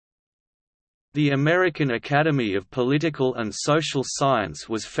The American Academy of Political and Social Science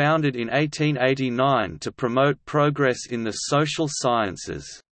was founded in 1889 to promote progress in the social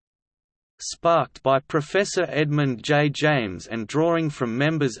sciences. Sparked by Professor Edmund J. James and drawing from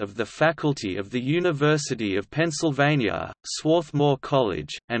members of the faculty of the University of Pennsylvania, Swarthmore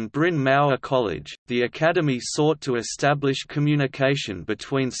College, and Bryn Mawr College, the Academy sought to establish communication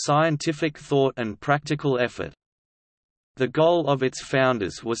between scientific thought and practical effort. The goal of its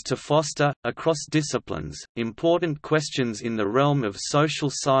founders was to foster, across disciplines, important questions in the realm of social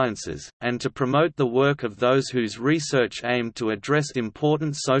sciences, and to promote the work of those whose research aimed to address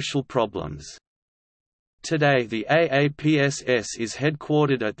important social problems. Today the AAPSS is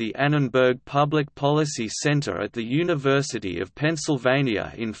headquartered at the Annenberg Public Policy Center at the University of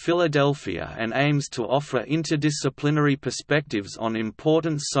Pennsylvania in Philadelphia and aims to offer interdisciplinary perspectives on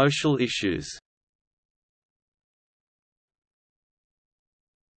important social issues.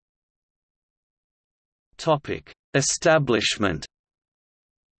 Establishment.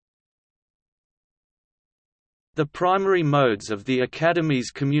 The primary modes of the Academy's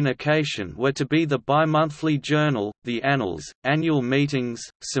communication were to be the bi-monthly journal, the Annals, annual meetings,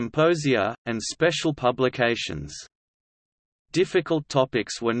 symposia, and special publications. Difficult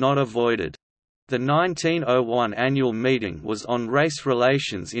topics were not avoided. The 1901 annual meeting was on race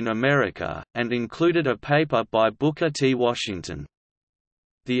relations in America, and included a paper by Booker T. Washington.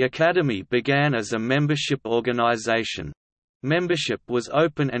 The Academy began as a membership organization. Membership was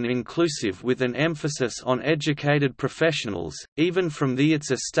open and inclusive with an emphasis on educated professionals. Even from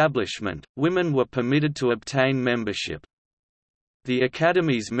its establishment, women were permitted to obtain membership. The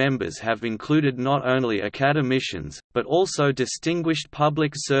Academy's members have included not only academicians, but also distinguished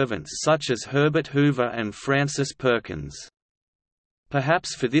public servants such as Herbert Hoover and Francis Perkins.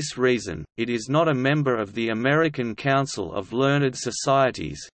 Perhaps for this reason, it is not a member of the American Council of Learned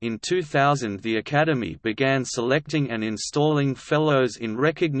Societies. In 2000, the Academy began selecting and installing fellows in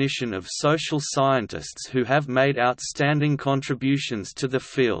recognition of social scientists who have made outstanding contributions to the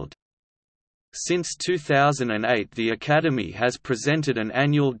field. Since 2008, the Academy has presented an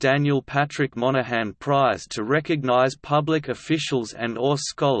annual Daniel Patrick Moynihan Prize to recognize public officials and/or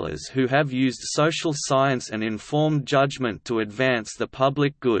scholars who have used social science and informed judgment to advance the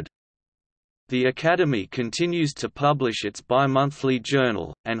public good. The Academy continues to publish its bi-monthly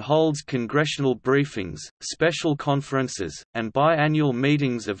journal, and holds congressional briefings, special conferences, and biannual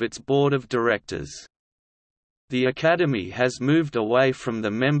meetings of its board of directors. The Academy has moved away from the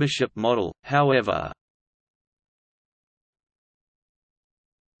membership model, however.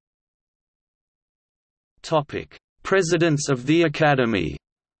 Presidents of the Academy.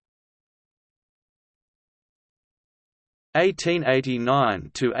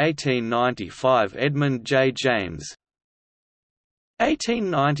 1889 to 1895 Edmund J. James.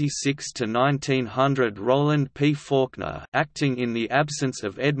 1896 to 1900 Roland P. Faulkner, acting in the absence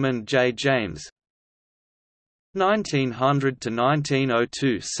of Edmund J. James. 1900 to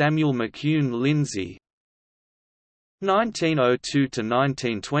 1902 Samuel McCune Lindsay. 1902 to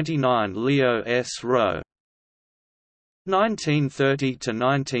 1929 Leo S. Rowe. 1930 to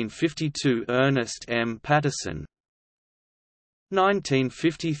 1952 Ernest M. Patterson.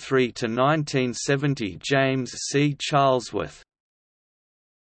 1953 to 1970 James C. Charlesworth.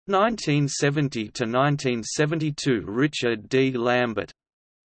 1970 to 1972 Richard D. Lambert.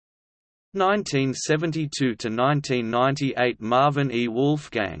 1972 to 1998 Marvin E.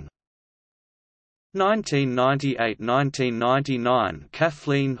 Wolfgang. 1998–1999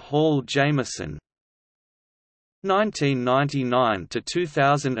 Kathleen Hall Jameson. 1999 to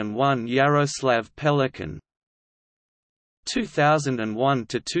 2001 Yaroslav Pelikan. 2001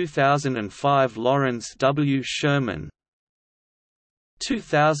 to 2005 Lawrence W. Sherman.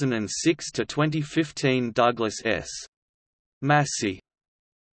 2006 to 2015 Douglas S. Massey.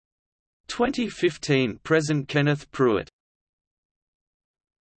 2015 present Kenneth Pruitt.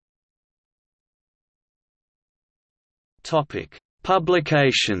 Topic: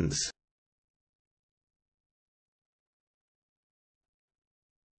 Publications.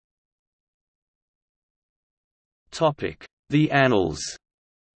 Topic: The Annals.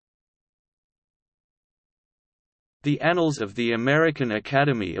 The Annals of the American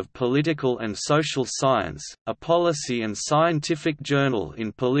Academy of Political and Social Science, a policy and scientific journal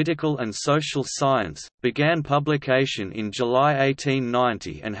in political and social science, began publication in July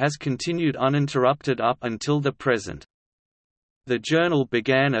 1890 and has continued uninterrupted up until the present. The journal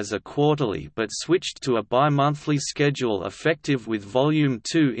began as a quarterly but switched to a bi-monthly schedule effective with Volume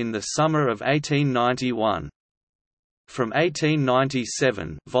 2 in the summer of 1891. From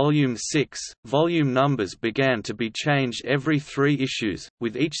 1897 Volume 6, volume numbers began to be changed every 3 issues,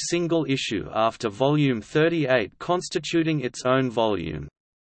 with each single issue after Volume 38 constituting its own volume.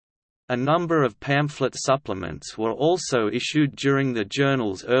 A number of pamphlet supplements were also issued during the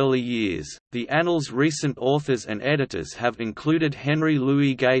journal's early years. The Annals' recent authors and editors have included Henry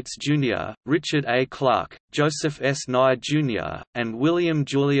Louis Gates Jr., Richard A. Clarke, Joseph S. Nye Jr., and William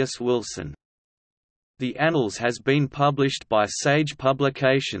Julius Wilson. The Annals has been published by Sage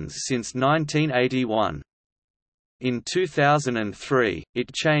Publications since 1981. In 2003,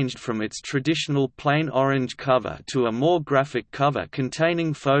 it changed from its traditional plain orange cover to a more graphic cover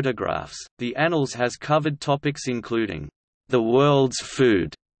containing photographs. The Annals has covered topics including The World's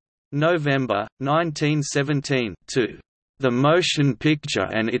Food, November 1917, to The Motion Picture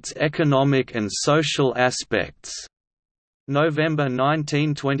and its Economic and Social Aspects, November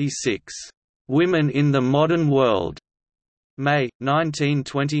 1926. Women in the Modern World, May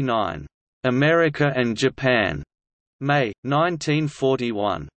 1929. America and Japan, May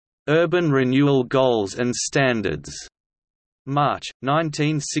 1941. Urban Renewal Goals and Standards, March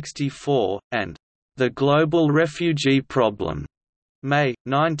 1964, and The Global Refugee Problem, May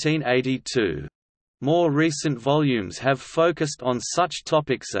 1982. More recent volumes have focused on such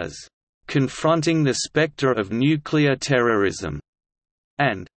topics as Confronting the Spectre of Nuclear Terrorism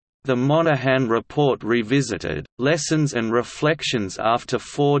and The Moynihan Report Revisited, Lessons and Reflections After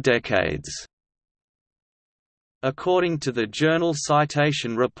 4 Decades. According to the Journal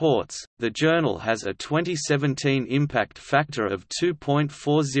Citation Reports, the journal has a 2017 impact factor of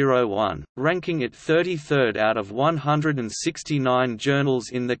 2.401, ranking it 33rd out of 169 journals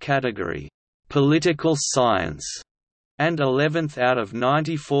in the category Political Science, and 11th out of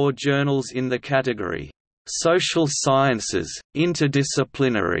 94 journals in the category Social Sciences,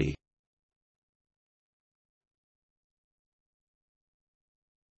 Interdisciplinary.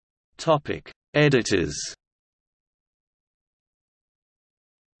 Editors.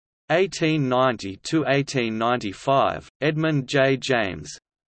 1890 to 1895, Edmund J. James.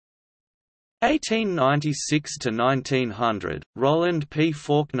 1896 to 1900, Roland P.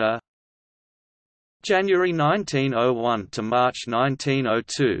 Faulkner. January 1901 to March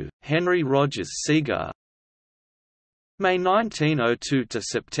 1902, Henry Rogers Seeger. May 1902 to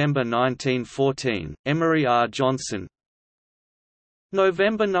September 1914, Emory R. Johnson.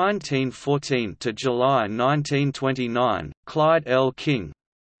 November 1914 to July 1929, Clyde L. King.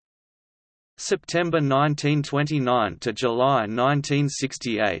 September 1929 to July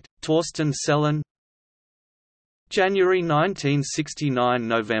 1968, Torsten Sellen. January 1969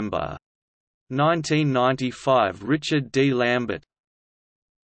 November 1995 Richard D. Lambert.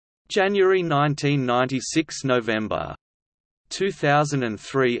 January 1996 November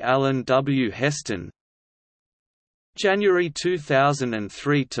 2003 Alan W. Heston. January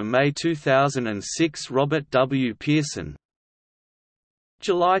 2003 to May 2006 Robert W. Pearson.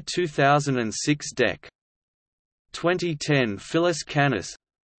 July 2006 Dec. 2010 Phyllis Canis.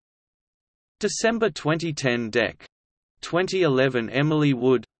 December 2010 Dec. 2011 Emily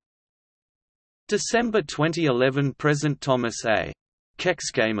Wood. December 2011 Present Thomas A.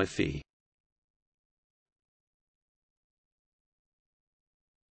 Kexgamathy.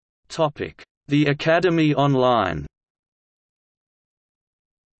 The Academy Online.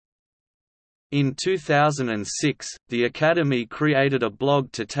 In 2006, the Academy created a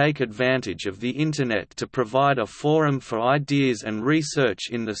blog to take advantage of the Internet to provide a forum for ideas and research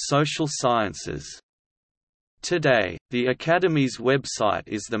in the social sciences. Today, the Academy's website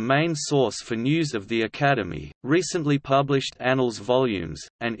is the main source for news of the Academy, recently published Annals volumes,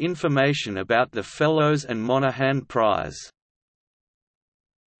 and information about the Fellows and Moynihan Prize.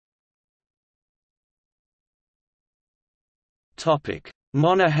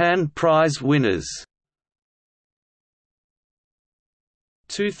 Moynihan Prize winners.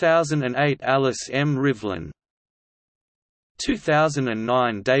 2008 Alice M. Rivlin.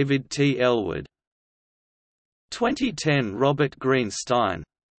 2009 David T. Elwood. 2010 Robert Greenstein.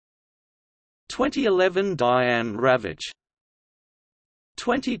 2011 Diane Ravitch.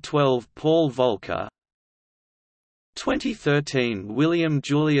 2012 Paul Volcker. 2013 William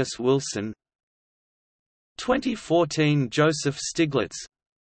Julius Wilson. 2014 Joseph Stiglitz.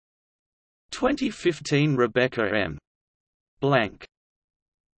 2015 Rebecca M. Blank.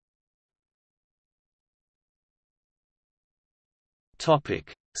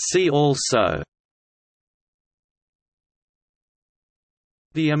 See also: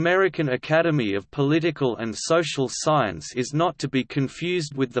 The American Academy of Political and Social Science is not to be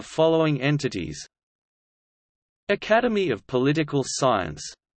confused with the following entities: Academy of Political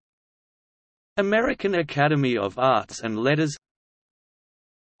Science, American Academy of Arts and Letters,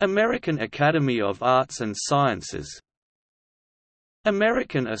 American Academy of Arts and Sciences,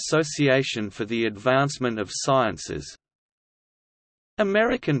 American Association for the Advancement of Sciences,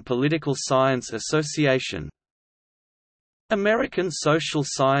 American Political Science Association, American Social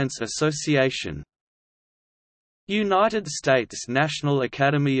Science Association, United States National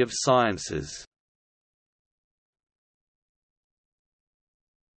Academy of Sciences.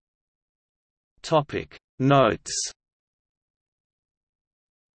 Topic Notes.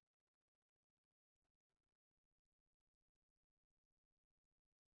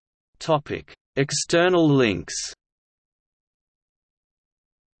 Topic External links.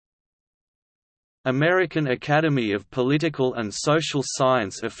 American Academy of Political and Social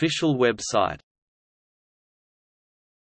Science official website.